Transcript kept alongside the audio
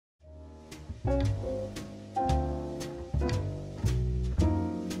The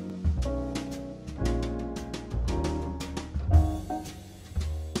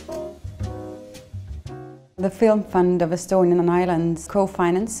Film Fund of Estonian Islands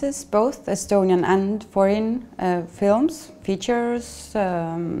co-finances both Estonian and foreign films, features,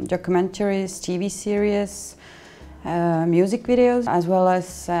 documentaries, TV series, music videos, as well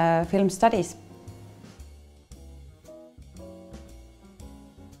as film studies.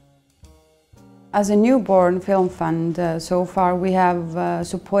 As a newborn film fund, so far we have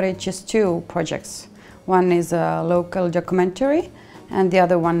supported just 2 projects. One is a local documentary, and the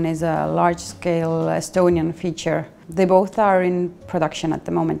other one is a large-scale Estonian feature. They both are in production at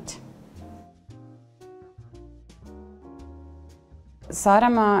the moment.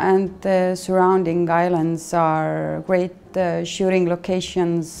 Saaremaa and the surrounding islands are great shooting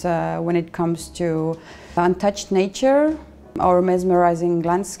locations when it comes to untouched nature, or mesmerizing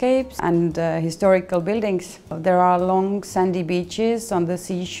landscapes and historical buildings. There are long sandy beaches on the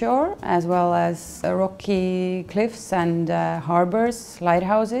seashore, as well as rocky cliffs and harbors,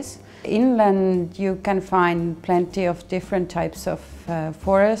 lighthouses. Inland you can find plenty of different types of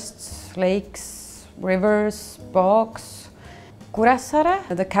forests, lakes, rivers, bogs.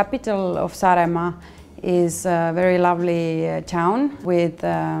 Kuressaare, the capital of Saaremaa, is a very lovely town with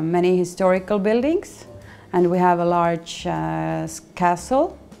many historical buildings. And we have a large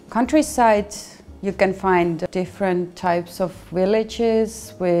castle. Countryside, you can find different types of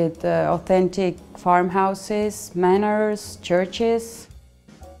villages with authentic farmhouses, manors, churches.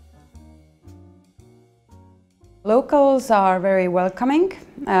 Locals are very welcoming,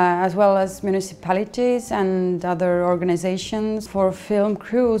 as well as municipalities and other organizations. For film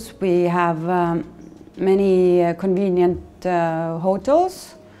crews, we have many convenient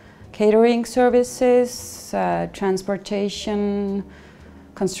hotels, catering services, transportation,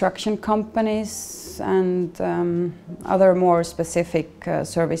 construction companies, and other more specific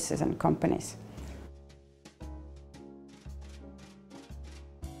services and companies.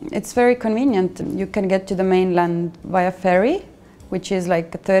 It's very convenient. You can get to the mainland via ferry, which is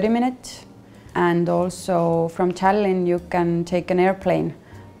like a 30-minute, and also from Tallinn you can take an airplane,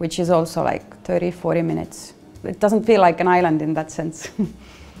 which is also like 30-40 minutes. It doesn't feel like an island in that sense.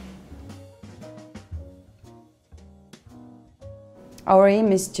 Our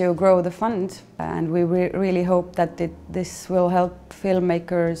aim is to grow the fund, and we really hope that this will help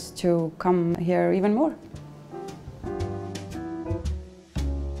filmmakers to come here even more.